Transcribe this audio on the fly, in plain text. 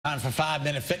Time for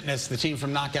 5-Minute Fitness. The team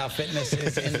from Knockout Fitness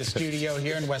is in the studio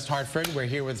here in West Hartford. We're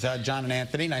here with John and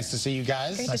Anthony. Nice to see you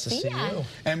guys. Great nice to see you.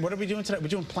 And what are we doing today? We're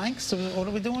doing planks? What are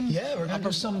we doing? Yeah, we're going to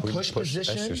do some push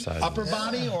position. Exercise. Upper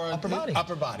body or upper body?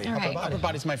 Upper body. All right. Upper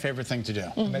body's my favorite thing to do.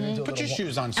 Put your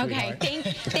shoes on, sweetheart. Okay,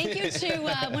 thank you to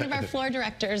one of our floor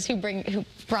directors who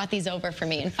brought these over for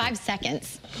me in 5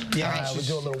 seconds. Yeah, all right. we'll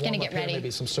do a little warm up here,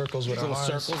 maybe some circles with our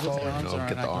arms. Circles with our arms. Get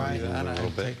the arms in a little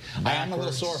bit. I am a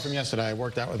little sore from yesterday. I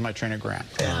worked out with my trainer, Grant.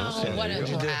 Oh, what a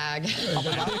drag.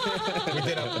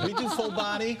 We do full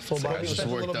body. Full body. We spent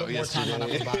a little bit more time on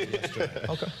upper body yesterday.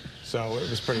 Okay. So it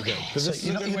was pretty good. So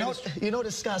you know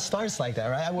this Scott starts like that,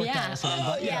 right? I worked out with him,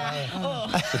 but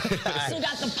Still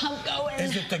got the pump going.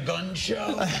 Is it the gun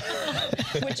show?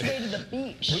 Which way to the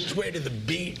beach? Which way to the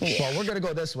beach? Well, we're going to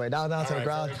go this way, down to the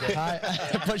ground. All right.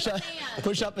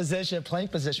 Push up position,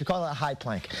 plank position. We call it a high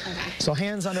plank. Okay. So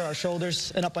hands under our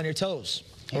shoulders and up on your toes.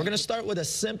 We're going to start with a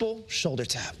simple shoulder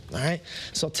tap, all right?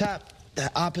 So tap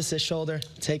that opposite shoulder,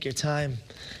 take your time,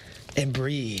 and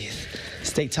breathe.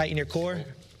 Stay tight in your core,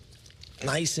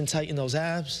 nice and tight in those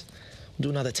abs. We'll do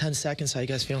another 10 seconds. How you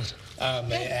guys feeling?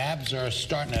 My abs are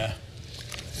starting to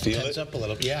tense up a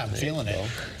little. Yeah, I'm feeling it.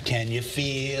 Can you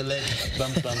feel it?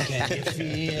 Bum, bum, can you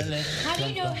feel it? How do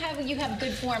you know how you have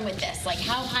good form with this? Like,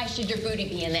 how high should your booty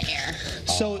be in the air?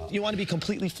 So you want to be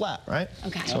completely flat, right?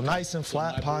 Okay. So nice and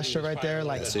flat posture right there.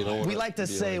 Like we like to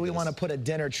say, we want to put a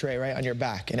dinner tray right on your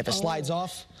back, and if it slides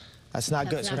off, that's not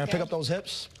good. So we're gonna pick up those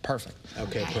hips. Perfect.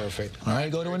 Okay, perfect. All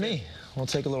right, go to a knee. We'll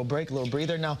take a little break, a little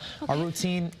breather. Now, our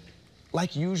routine,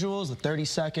 like usual, is 30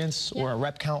 seconds or a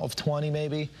rep count of 20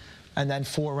 maybe, and then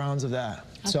 4 rounds of that.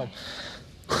 Okay. So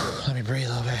let me breathe a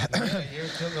little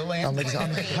bit.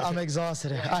 I'm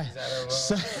exhausted. All right.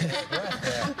 So,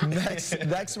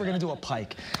 next we're going to do a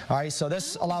pike. All right, so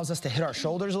this allows us to hit our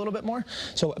shoulders a little bit more.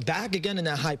 So back again in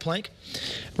that high plank.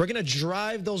 We're going to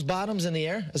drive those bottoms in the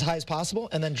air as high as possible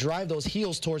and then drive those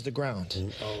heels towards the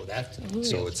ground. Oh, that's...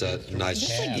 So it's a nice...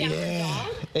 Yeah,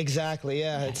 exactly,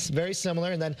 yeah. It's very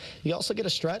similar. And then you also get a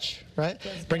stretch, right?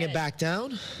 Bring it back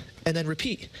down and then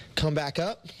repeat. Come back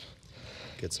up.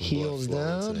 Get some heels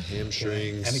down,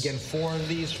 hamstrings. And again, 4 of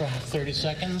these for 30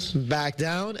 seconds. Back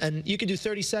down, and you can do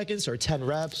 30 seconds or 10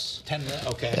 reps. 10 reps,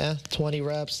 okay. Yeah, 20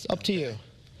 reps, up to you.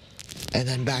 And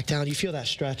then back down. You feel that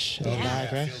stretch in the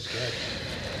back, right? Feels good.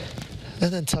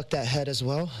 And then tuck that head as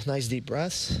well. Nice deep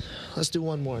breaths. Let's do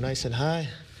one more, nice and high.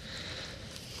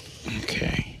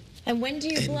 Okay. And when do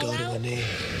you blow go out? to a knee.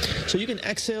 So you can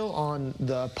exhale on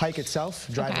the pike itself,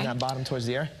 driving that bottom towards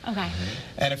the air. Okay.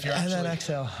 And if you're actually, and then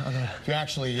exhale. If you're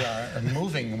actually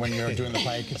moving when you're doing the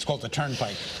pike, it's called the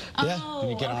turnpike. Oh, and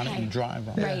you get on it and drive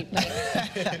on it.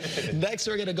 Right. Next,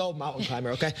 we're going to go mountain climber,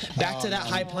 okay? Back to that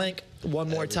high plank one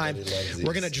more time.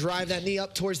 We're going to drive that knee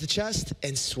up towards the chest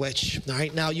and switch. All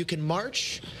right, now you can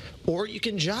march or you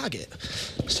can jog it.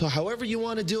 So however you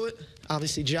want to do it,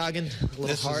 obviously jogging a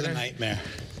little harder. This is a nightmare.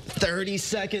 30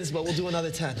 seconds, but we'll do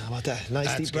another 10. How about that?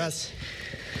 Nice deep breaths.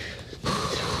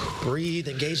 Breathe,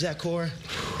 engage that core.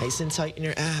 Nice and tight in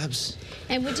your abs.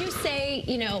 And would you say,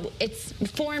 you know,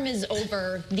 form is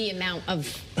over the amount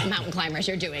of mountain climbers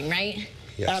you're doing, right?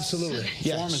 Yes. Absolutely. Okay.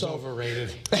 Yeah, form is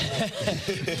overrated.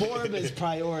 Form is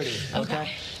priority,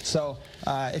 okay? So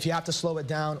if you have to slow it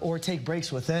down or take breaks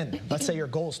within, let's say your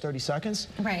goal is 30 seconds,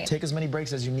 take as many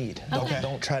breaks as you need.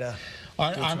 Don't try to...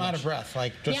 I'm out of breath,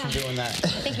 like, just from doing that. I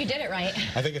think you did it right.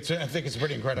 I think it's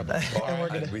pretty incredible.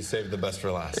 We saved the best for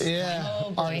last.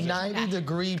 Yeah, our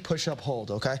 90-degree push-up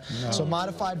hold, okay? So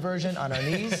modified version on our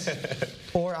knees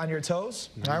or on your toes.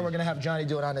 All right, we're going to have Johnny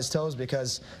do it on his toes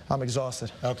because I'm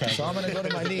exhausted. Okay. So I'm going to go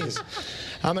to my knees.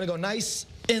 I'm going to go nice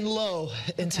and low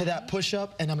into that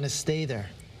push-up, and I'm going to stay there.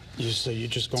 So you're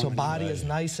just going... So body is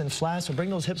nice and flat. So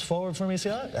bring those hips forward for me. See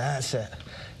that? That's it.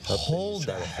 Hold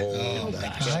that. Hold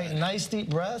that. All right, nice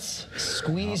deep breaths.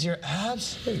 Squeeze your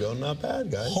abs. There you go. Not bad,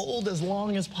 guys. Hold as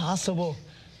long as possible.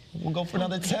 We'll go for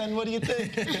another 10. What do you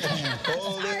think?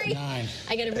 Hold it. 9.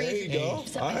 I gotta breathe. There you go.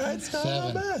 All right, it's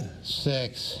not bad.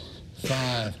 6,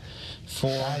 5, 4.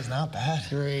 Guys, not bad.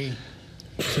 3,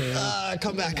 2.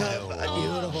 Come back up.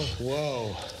 Beautiful.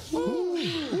 Whoa.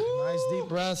 Nice deep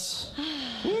breaths.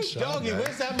 Doggy,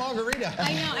 where's that margarita?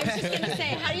 I know. I was just gonna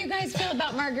say, how do you guys feel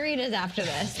about margaritas? margaritas after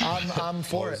this. I'm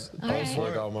for it. Always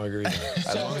work out margarita.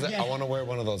 As long as I want to wear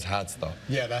one of those hats, though.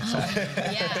 Yeah, that's all.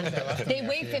 Yeah. They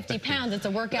weigh 50 pounds. It's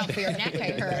a workout for your neck,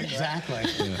 I heard. Exactly.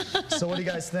 So what do you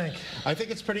guys think? I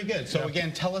think it's pretty good. So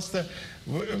again, tell us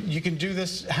you can do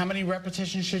this. How many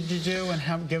repetitions should you do,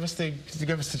 and give us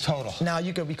the total? Now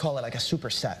we call it like a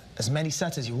superset. As many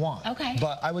sets as you want. Okay.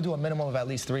 But I would do a minimum of at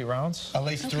least 3 rounds. At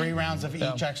least 3 rounds of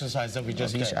each exercise that we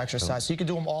just did. Each exercise. So you can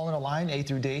do them all in a line, A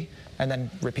through D, and then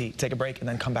repeat. Take a break, and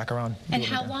then come back around. And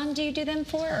how long do you do them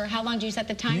for, or how long do you set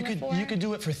the timer for? You could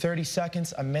do it for 30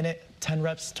 seconds, a minute, 10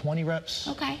 reps, 20 reps.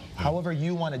 Okay. However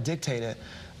you want to dictate it.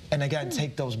 And again,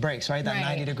 take those breaks, right? That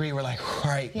 90-degree, we're like, all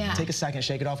right, take a second,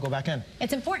 shake it off, go back in.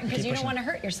 It's important because you don't want to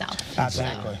hurt yourself.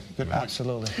 Absolutely. Good point.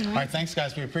 Absolutely. All right, thanks,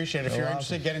 guys. We appreciate it. If you're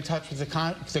interested, get in touch with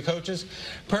the coaches.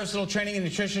 Personal training and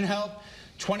nutrition help.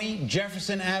 20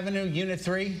 Jefferson Avenue, Unit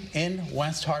 3 in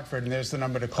West Hartford. And there's the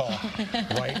number to call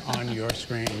right on your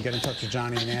screen. Get in touch with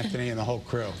Johnny and Anthony and the whole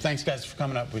crew. Thanks, guys, for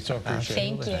coming up. We so appreciate it.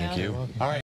 Thank you. Thank you. All right.